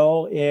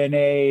Greenville, in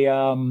a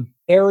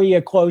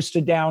area close to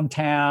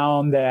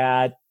downtown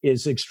that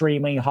is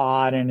extremely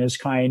hot and is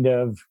kind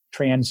of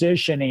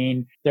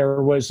transitioning.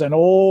 There was an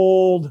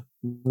old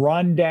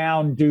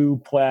rundown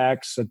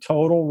duplex, a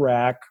total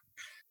wreck,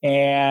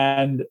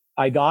 and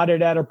I got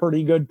it at a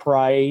pretty good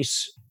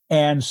price.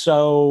 And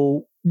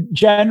so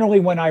generally,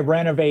 when I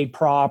renovate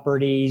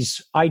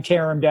properties, I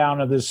tear them down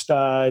to the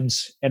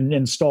studs and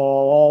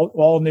install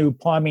all new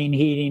plumbing,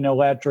 heating,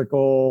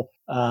 electrical,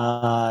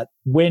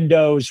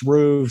 windows,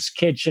 roofs,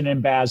 kitchen,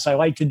 and baths. I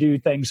like to do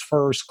things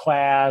first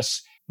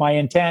class. My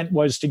intent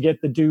was to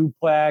get the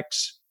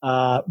duplex,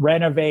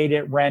 renovate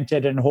it, rent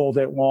it, and hold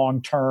it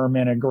long term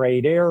in a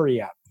great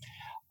area.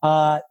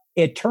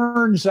 It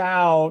turns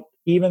out,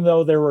 even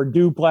though there were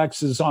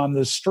duplexes on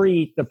the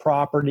street, the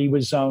property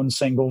was zoned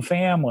single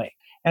family.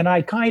 And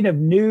I kind of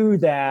knew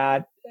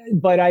that,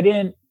 but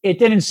it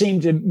didn't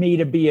seem to me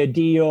to be a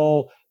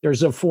deal.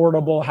 There's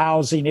affordable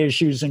housing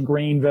issues in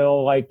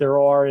Greenville, like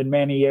there are in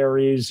many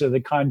areas of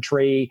the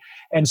country.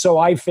 And so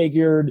I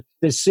figured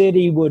the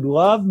city would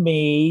love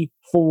me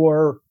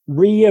for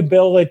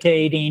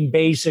rehabilitating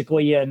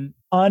basically an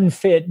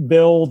unfit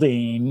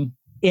building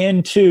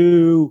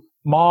into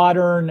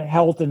modern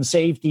health and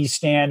safety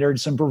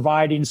standards and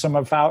providing some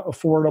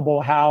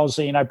affordable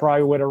housing. I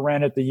probably would have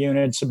rented the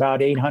units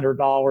about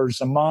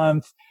 $800 a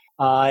month.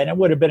 And it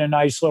would have been a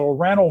nice little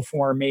rental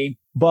for me.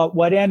 But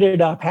what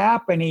ended up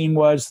happening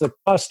was the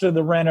cost of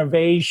the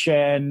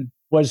renovation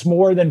was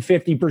more than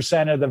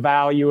 50% of the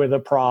value of the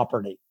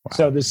property. Wow.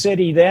 So the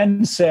city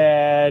then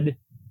said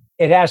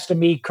it has to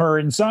meet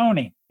current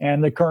zoning.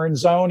 And the current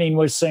zoning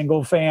was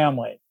single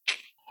family.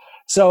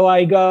 So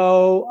I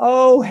go,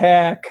 oh,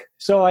 heck.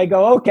 So I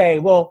go, okay,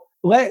 well,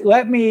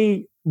 let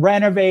me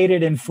renovate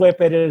it and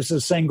flip it as a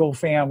single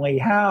family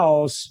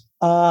house.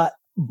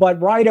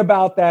 But right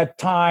about that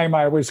time,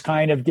 I was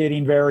kind of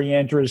getting very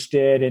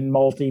interested in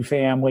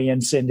multifamily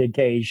and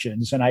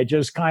syndications. And I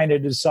just kind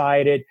of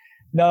decided,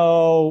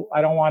 no,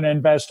 I don't want to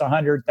invest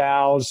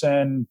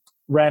 $100,000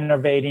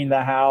 renovating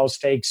the house,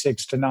 take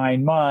 6 to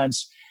 9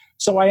 months.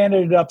 So I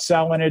ended up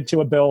selling it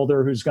to a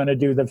builder who's going to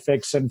do the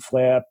fix and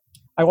flip.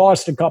 I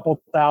lost a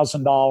couple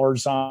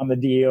 $1,000s on the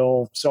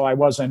deal, so I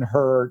wasn't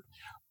hurt.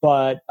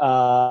 but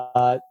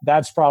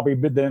that's probably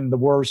been the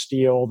worst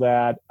deal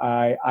that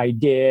I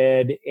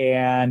did.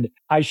 And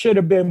I should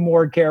have been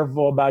more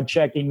careful about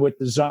checking with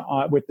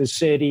the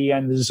city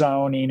and the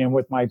zoning and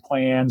with my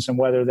plans and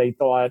whether they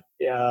thought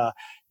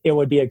it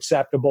would be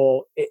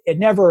acceptable. It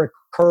never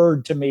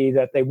occurred to me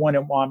that they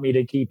wouldn't want me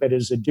to keep it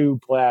as a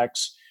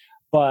duplex,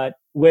 but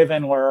live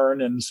and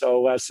learn. And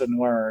so lesson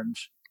learned.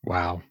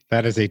 Wow.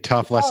 That is a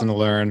tough lesson to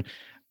learn.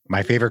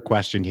 My favorite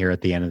question here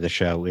at the end of the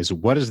show is,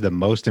 what is the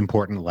most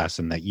important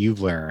lesson that you've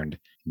learned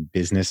in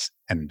business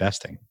and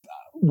investing?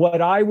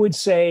 What I would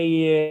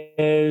say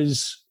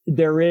is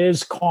there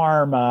is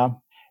karma.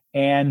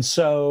 And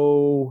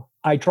so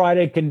I try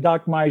to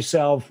conduct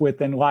myself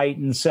with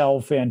enlightened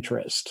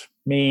self-interest,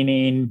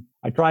 meaning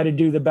I try to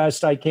do the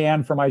best I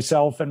can for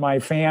myself and my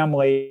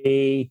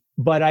family,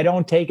 but I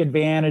don't take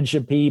advantage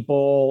of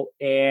people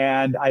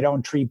and I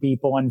don't treat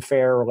people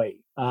unfairly.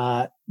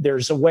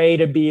 There's a way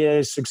to be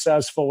a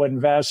successful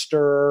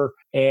investor,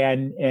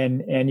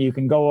 and you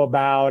can go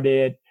about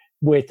it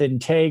with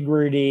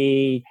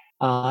integrity.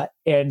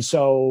 And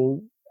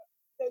so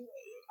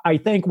I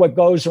think what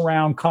goes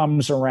around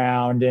comes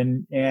around,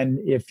 and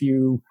if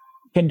you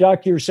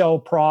conduct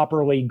yourself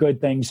properly, good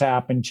things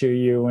happen to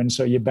you, and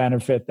so you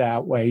benefit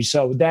that way.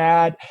 So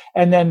that,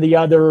 and then the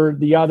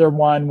other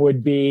one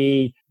would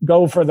be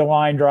go for the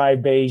line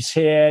drive base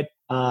hit,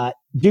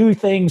 do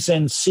things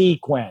in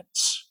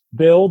sequence.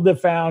 Build the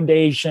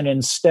foundation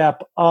and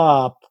step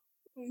up.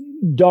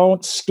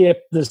 Don't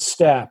skip the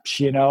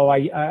steps.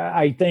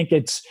 I think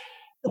it's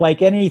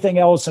like anything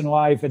else in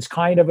life. It's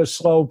kind of a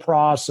slow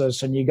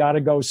process and you got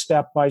to go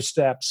step by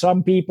step.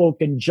 Some people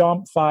can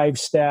jump 5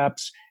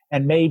 steps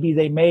and maybe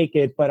they make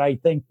it, but I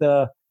think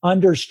the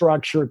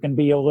understructure can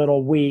be a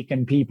little weak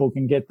and people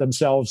can get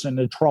themselves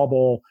into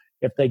trouble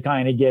if they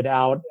kind of get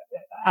out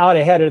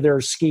ahead of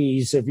their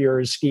skis. If you're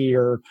a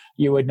skier,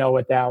 you would know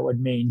what that would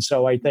mean.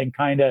 So I think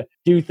kind of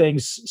do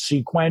things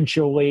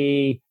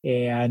sequentially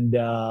and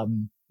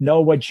know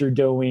what you're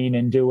doing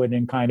and do it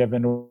in kind of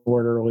an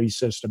orderly,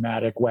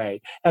 systematic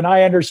way. And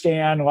I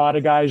understand a lot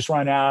of guys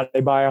run out,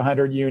 they buy a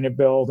 100-unit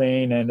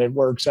building and it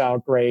works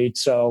out great.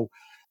 So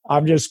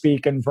I'm just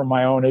speaking from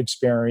my own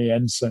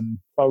experience, and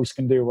folks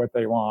can do what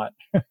they want.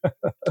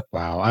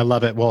 Wow. I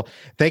love it. Well,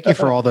 thank you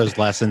for all those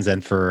lessons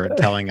and for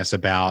telling us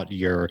about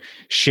your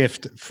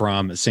shift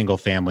from single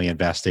family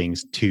investing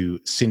to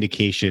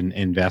syndication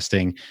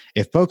investing.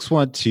 If folks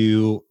want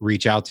to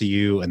reach out to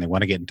you and they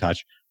want to get in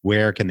touch,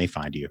 where can they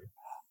find you?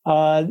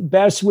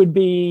 Best would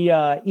be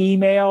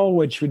email,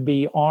 which would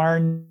be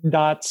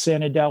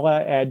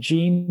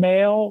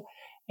arn.cinadella@gmail.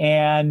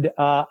 And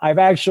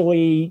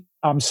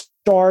I'm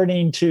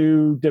starting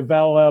to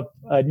develop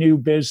a new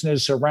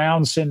business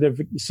around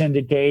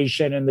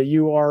syndication. And the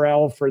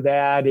URL for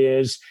that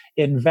is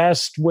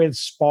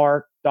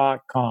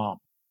investwithspark.com.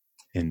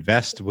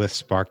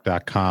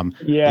 Investwithspark.com.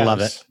 Yes.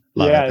 Love it.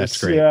 Love it.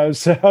 That's great.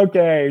 Yes.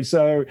 Okay.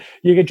 So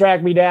you can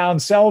track me down.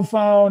 Cell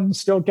phone,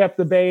 still kept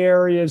the Bay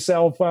Area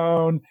cell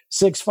phone,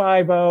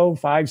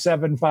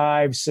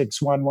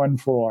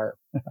 650-575-6114.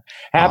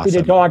 Happy Awesome.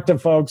 to talk to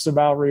folks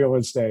about real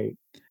estate.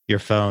 Your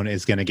phone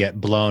is going to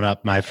get blown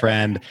up, my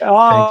friend.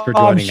 Thanks for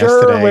joining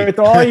us today. With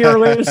all your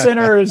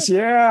listeners.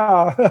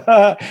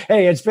 Yeah.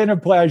 Hey, it's been a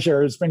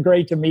pleasure. It's been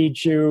great to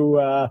meet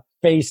you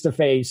face to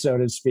face, so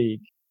to speak.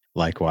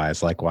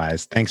 Likewise.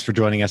 Thanks for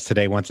joining us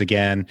today once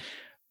again.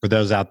 For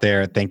those out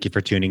there, thank you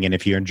for tuning in.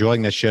 If you're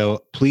enjoying the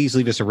show, please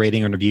leave us a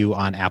rating and review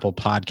on Apple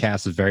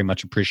Podcasts. It's very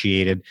much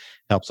appreciated.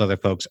 Helps other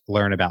folks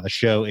learn about the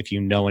show. If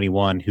you know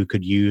anyone who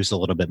could use a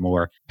little bit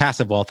more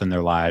passive wealth in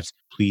their lives,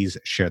 please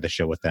share the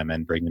show with them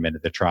and bring them into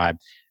the tribe.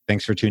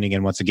 Thanks for tuning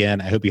in once again.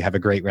 I hope you have a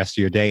great rest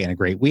of your day and a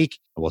great week.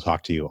 We'll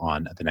talk to you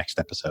on the next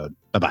episode.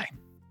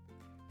 Bye-bye.